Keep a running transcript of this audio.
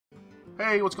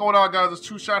Hey, what's going on, guys? It's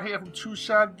TwoShot here from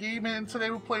TwoShotsGaming, and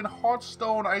today we're playing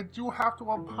Hearthstone. I do have to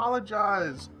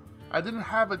apologize. I didn't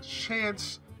have a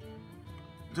chance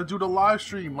to do the live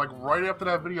stream. Like, right after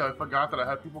that video, I forgot that I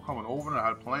had people coming over and I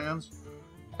had plans.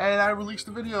 And I released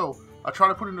the video. I tried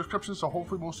to put it in the description, so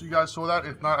hopefully most of you guys saw that.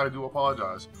 If not, I do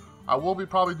apologize. I will be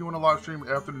probably doing a live stream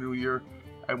after the new year,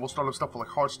 and we'll start up stuff like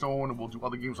Hearthstone, and we'll do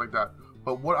other games like that.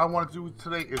 But what I want to do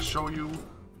today is show you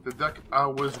the deck I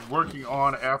was working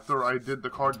on after I did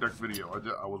the card deck video.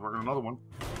 I was working on another one,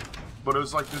 but it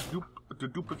was like the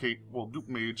duplicate, well, dupe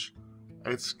mage.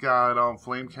 It's got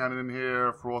flame cannon in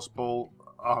here, frostbolt,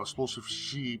 explosive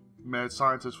sheep, mad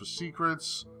scientist for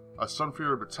secrets, a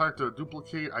sunfury protector,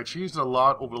 duplicate. I changed it a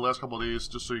lot over the last couple of days,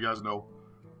 just so you guys know.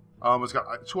 It's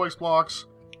got 2 ice blocks,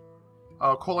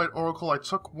 Collite Oracle. I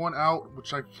took one out,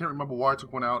 which I can't remember why I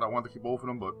took one out. I wanted to keep both of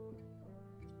them, but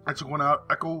I took one out.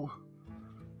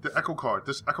 The Echo card.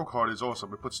 This Echo card is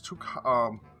awesome. It puts 2,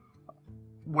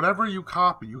 whatever you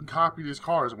copy, you can copy these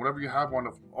cards, and whatever you have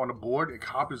on the board, it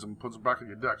copies them and puts them back in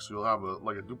your deck, so you'll have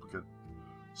like a duplicate.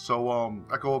 So,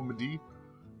 Echo of Medi,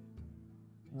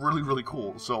 really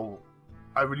cool. So,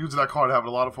 I've been using that card, having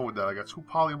a lot of fun with that. I got 2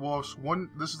 polymorphs.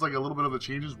 One, this is like a little bit of the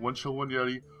changes. 1 Chill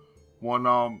Yeti, 1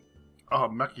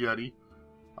 Mech Yeti,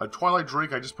 a Twilight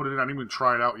Drake. I just put it in. I didn't even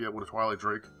try it out yet with a Twilight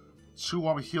Drake.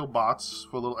 2 heal bots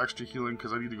for a little extra healing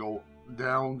because I need to go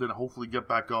down, then hopefully get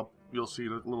back up. You'll see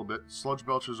it a little bit. Sludge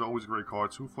Belcher is always a great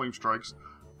card. 2 Flame Strikes.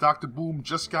 Dr. Boom,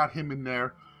 just got him in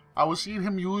there. I was seeing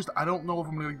him used. I don't know if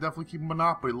I'm going to definitely keep him or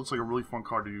not, but it looks like a really fun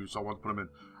card to use, so I want to put him in.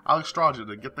 Alex Straja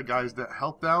to get the guys'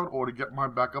 health down or to get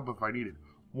mine back up if I need it.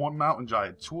 1 Mountain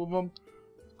Giant. 2 of them.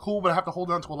 Cool, but I have to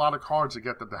hold on to a lot of cards to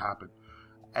get that to happen.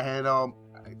 And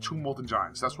 2 Molten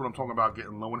Giants. That's what I'm talking about,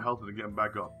 getting low in health and getting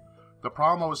back up. The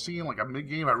problem I was seeing, like a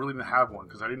mid-game, I really didn't have one,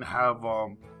 because I didn't have,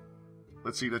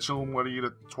 let's see, the Chill Yeti,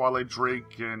 the Twilight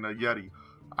Drake, and the Yeti.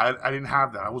 I didn't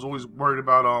have that. I was always worried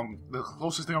about, the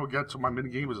closest thing I would get to my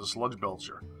mid-game was a Sludge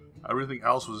Belcher. Everything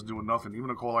else was doing nothing,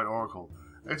 even a Collite Oracle.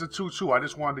 It's a 2/2, I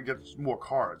just wanted to get more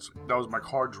cards. That was my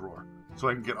card drawer, so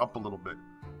I can get up a little bit.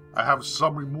 I have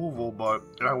some removal,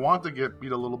 and I want to get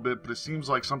beat a little bit, but it seems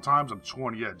like sometimes I'm too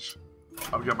on the edge.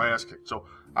 I'll get my ass kicked. So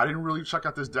I didn't really check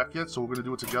out this deck yet, so we're gonna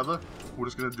do it together. We're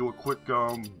just gonna do a quick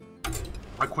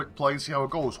play and see how it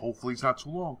goes. Hopefully it's not too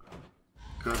long,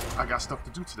 because I got stuff to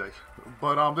do today.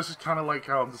 But this is kind of like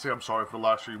how to say I'm sorry for the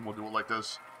last stream. We'll do it like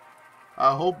this.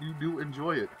 I hope you do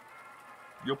enjoy it.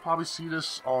 You'll probably see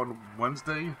this on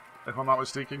Wednesday, if I'm not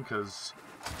mistaken, because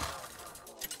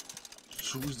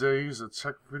Tuesday is a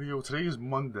tech video. Today is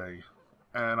Monday,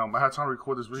 and I had time to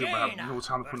record this video, but I have no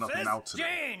time to put nothing out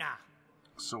today.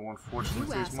 So unfortunately,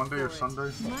 today's Monday or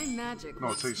Sunday? My magic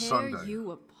no, today's Sunday.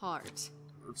 You apart.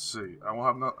 Let's see. I won't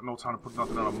have no time to put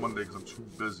nothing out on Monday because I'm too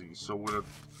busy. So we're gonna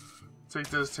take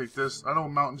this. I know a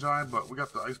Mountain Giant, but we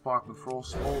got the Ice Block and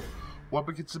Frostbolt.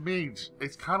 Weapon gets a mage.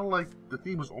 It's kind of like the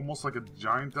theme is almost like a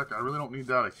giant deck. I really don't need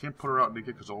that. I can't put her out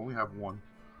naked because I only have 1.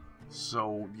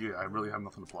 So yeah, I really have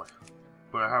nothing to play.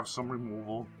 But I have some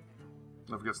removal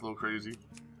if it gets a little crazy.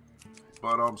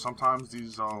 But sometimes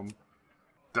these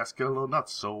decks get a little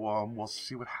nuts, so we'll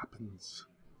see what happens.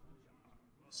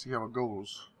 See how it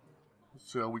goes.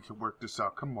 See how we can work this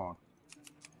out. Come on.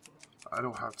 I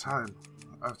don't have time.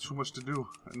 I have too much to do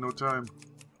and no time.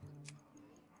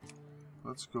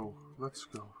 Let's go. Let's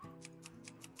go.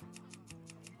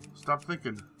 Stop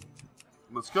thinking.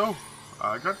 Let's go.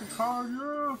 I got the card,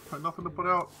 yeah. I have nothing to put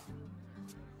out.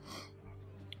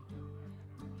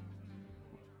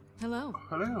 Hello.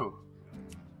 Hello.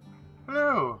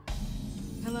 Hello.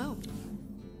 Hello.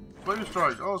 Flame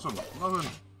Strike, awesome. Nothing.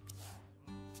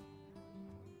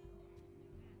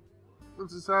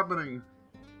 What's happening?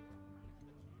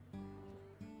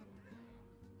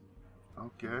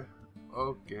 Okay.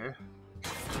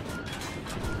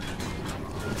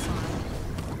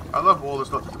 I love all this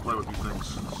stuff to play with these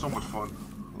things. So much fun.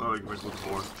 I love how you can make with the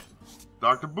board.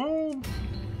 Dr. Boom!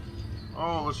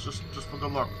 Oh, let's just for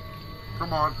good luck.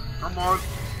 Come on.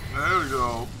 There we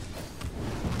go.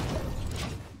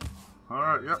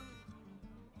 Alright, yep.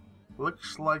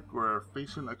 Looks like we're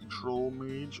facing a control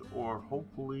mage, or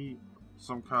hopefully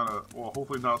some kind of, well,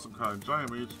 hopefully not some kind of giant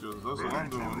mage, because that's what I'm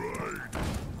doing.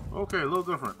 Okay, a little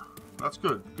different. That's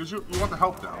good, because you want the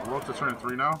health down. We're up to turn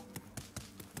 3 now.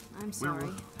 I'm sorry.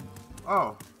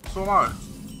 Oh, so am I.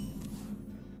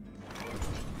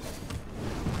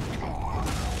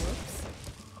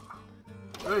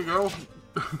 There you go.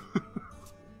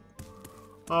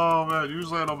 Oh man,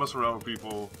 usually I don't mess around with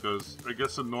people because it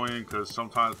gets annoying because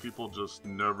sometimes people just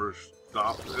never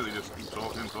stop and they just keep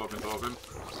talking.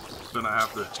 Then I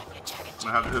have to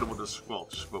hit them with a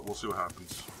squelch, but we'll see what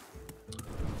happens.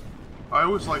 I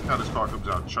always like how this card comes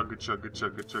out. Chugga, chugga,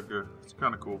 chugga, chugga. It's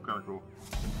kind of cool, kind of cool.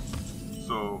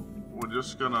 So, we're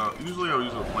just gonna... Usually I'll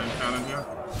use a flame cannon here.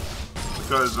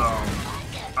 Because,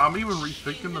 I'm even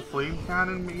rethinking the flame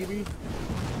cannon, maybe.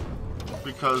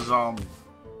 Because,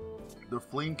 the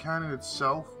flame cannon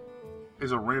itself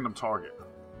is a random target.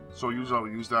 So usually I'll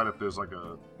use that if there's like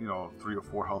a, you know, 3 or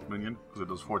 4 health minion. Because it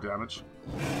does 4 damage.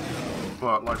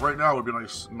 But, like, right now it would be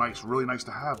nice, really nice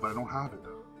to have, but I don't have it.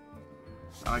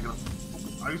 And I get a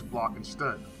ice block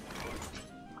instead.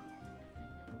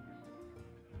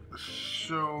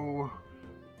 So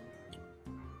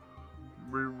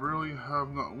we really have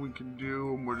nothing we can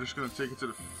do, and we're just gonna take it to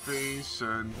the face,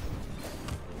 and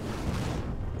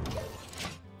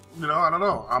you know, I don't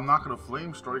know. I'm not gonna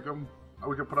flame strike him.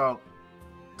 We could put out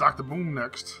Dr. Boom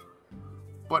next,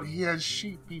 but he has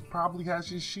sheep. He probably has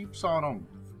his sheeps on him.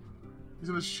 He's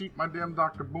gonna sheep my damn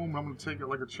Dr. Boom, and I'm gonna take it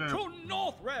like a champ. To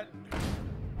Northrend.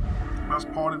 That's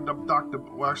part of the Dr.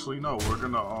 Well, actually, no. We're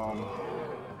gonna,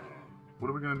 what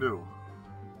are we gonna do?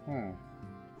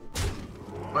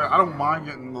 Like, I don't mind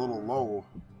getting a little low,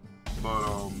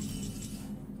 but,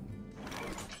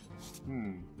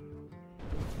 we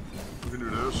can do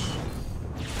this.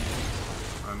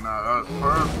 And now that's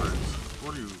perfect.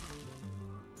 What do you...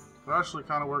 That actually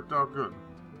kind of worked out good.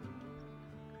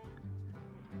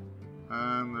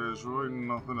 And there's really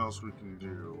nothing else we can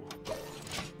do.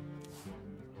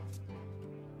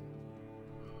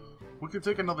 We can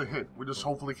take another hit. We just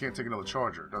hopefully can't take another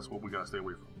charger. That's what we gotta stay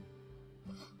away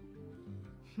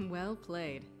from. Well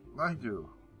played. Thank you.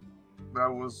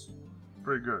 That was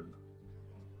pretty good.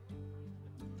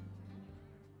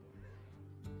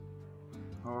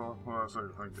 Oh, well, I say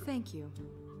thank you. Thank you.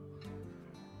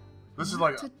 This is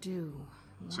like... What to do?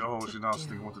 Oh, she's now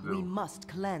thinking what to do. We must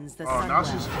cleanse the Oh, sunwell. now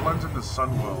she's cleansing the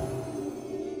sunwell.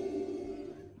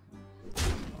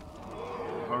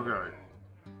 Okay.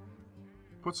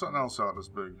 Put something else out this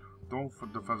big. Don't for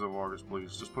defensive Argus,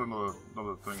 please. Just put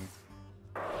another thing.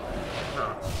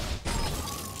 Yeah.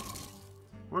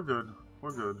 We're good.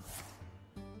 We're good.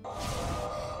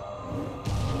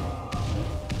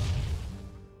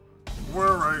 We're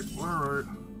alright. We're alright.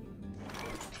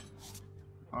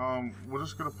 We're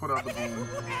just gonna put out the boom.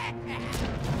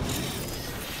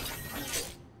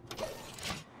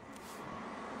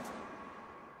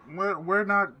 We're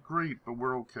not great, but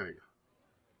we're okay.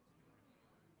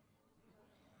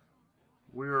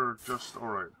 We're just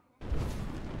alright.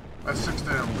 That's 6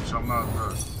 damage. I'm not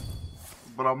dead.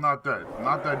 But I'm not dead. I'm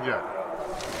not dead yet.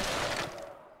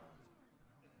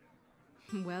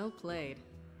 Well played.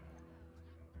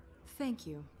 Thank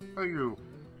you. Thank you.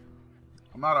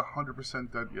 I'm not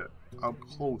 100% dead yet. I'm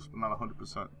close, but not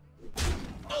 100%.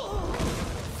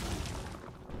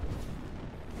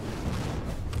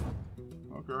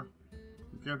 Okay.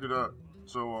 You can't do that.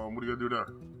 So, what are you gonna do there?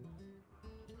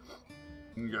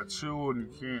 You got 2, and you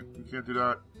can't do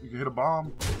that. You can hit a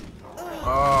bomb.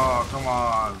 Oh, come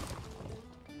on.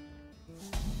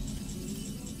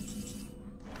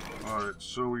 Alright,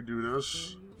 so we do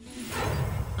this.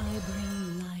 I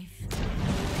bring life.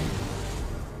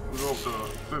 We go up to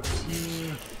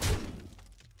 15.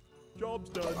 Job's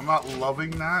done. I'm not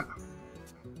loving that.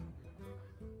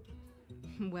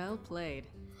 Well played.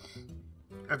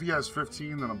 If he has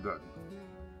 15, then I'm dead.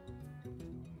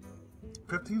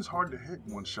 15's hard to hit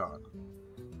in one shot.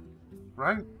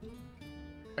 Right?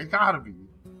 It gotta be.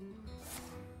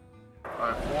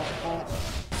 Alright, forceful.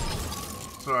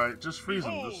 It's alright, just freeze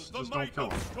him. Just don't kill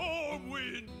him.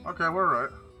 Okay, we're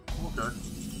alright. Okay.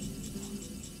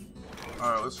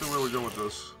 Alright, let's see where we go with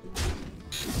this.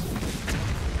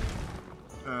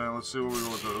 And let's see where we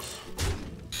go with this.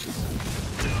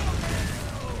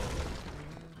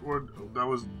 That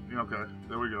was... Okay,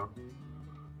 there we go.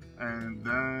 And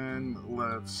then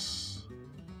let's...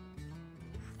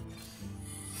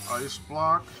 Ice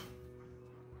block.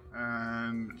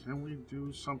 And can we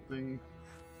do something...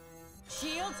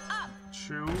 Shields up.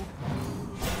 Chew.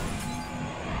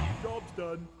 Job's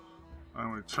done.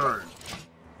 And we turn.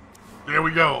 There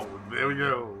we go. There we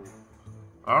go.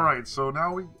 Alright, so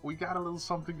now we got a little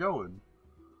something going.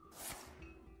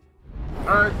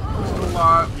 Alright, still a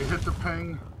lot. You hit the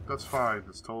ping. That's fine.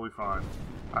 That's totally fine.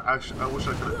 I wish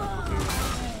I could have duplicated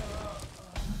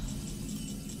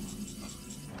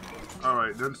that.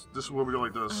 Alright, then this is where we go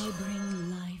like this. I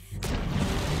bring life.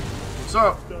 What's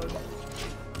up? Done.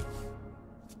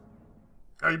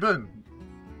 How you been?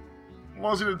 As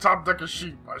long as you're the top deck of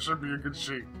sheep, I should be a good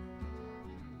sheep.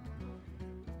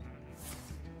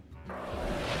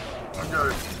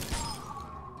 Okay.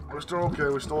 We're still okay,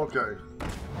 we're still okay.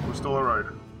 We're still alright.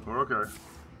 We're okay.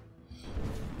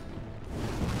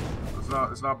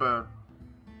 It's not bad.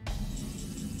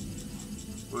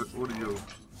 What are you?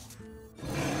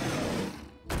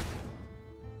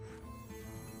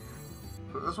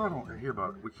 That's what I don't hear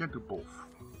about it. We can't do both.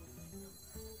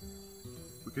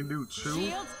 We can do 2.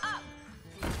 Shields up.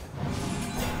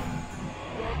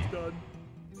 Job's done.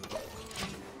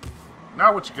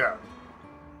 Now what you got?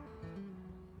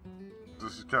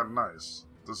 This is kind of nice.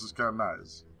 This is kind of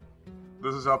nice.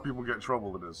 This is how people get in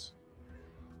trouble with this.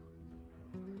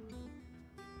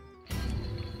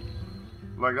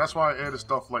 Like, that's why I added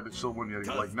stuff like the chill one yeti.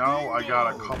 Like, now I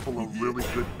got a couple of really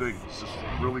good things. Just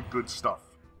really good stuff.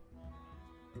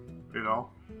 You know?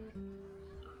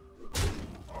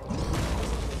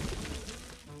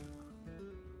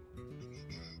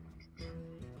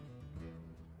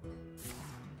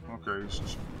 Okay,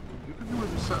 you can do what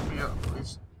he set me up.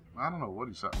 I don't know what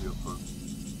he set me up for.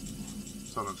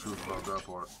 Tell the truth about that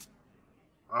part.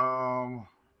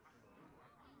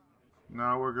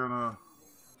 Now we're gonna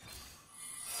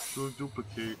do a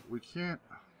duplicate. We can't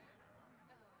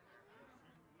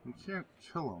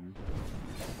kill him.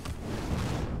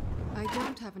 I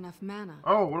don't have enough mana.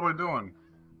 Oh, what am I doing?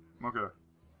 Okay.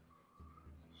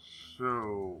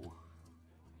 So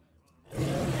do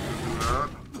that.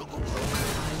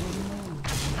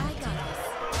 I got this.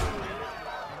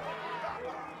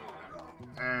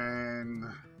 And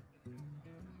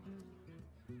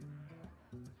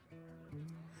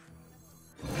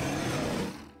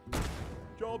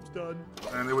Job's done.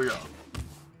 there we go.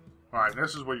 Alright,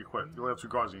 this is where you quit. You'll have 2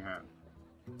 cards in your hand.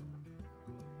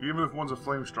 Even if one's a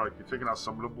flame strike, you're taking out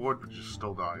some of the board, but you're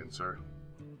still dying, sir.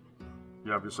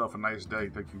 You have yourself a nice day.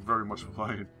 Thank you very much for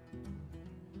playing.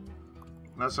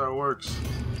 And that's how it works.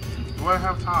 Do I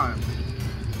have time?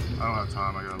 I don't have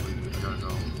time. I gotta leave. I gotta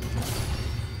go.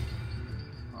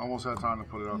 I almost had time to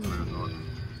put it out there, but...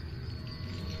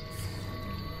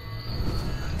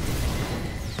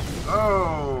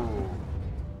 Oh!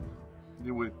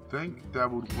 You would think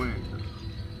that would win.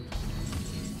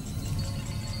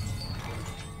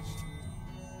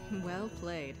 Well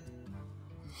played.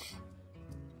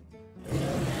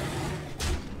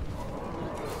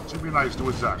 To be nice, do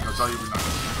it, Zach. That's how you be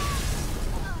nice.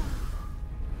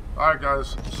 Alright,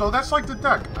 guys. So that's like the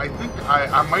deck. I think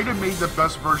I might have made the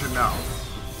best version now.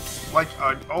 Like,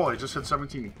 oh, I just hit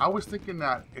 17. I was thinking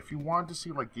that if you wanted to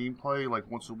see, like, gameplay, like,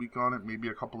 once a week on it, maybe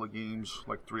a couple of games,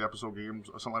 like 3-episode games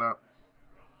or something like that,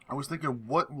 I was thinking,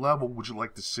 what level would you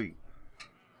like to see?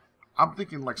 I'm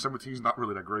thinking, like, 17 is not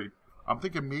really that great. I'm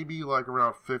thinking maybe, like,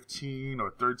 around 15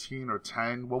 or 13 or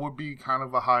 10. What would be kind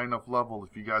of a high enough level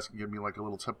if you guys can give me, like, a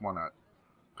little tip on that?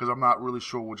 Because I'm not really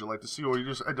sure what you like to see, or you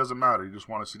just, it doesn't matter. You just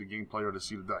want to see the gameplay or to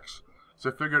see the decks. So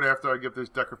I figured after I give this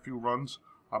deck a few runs,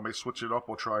 I may switch it up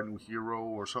or try a new hero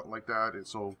or something like that. And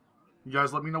so, you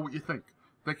guys let me know what you think.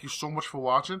 Thank you so much for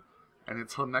watching. And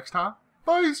until next time,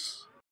 peace!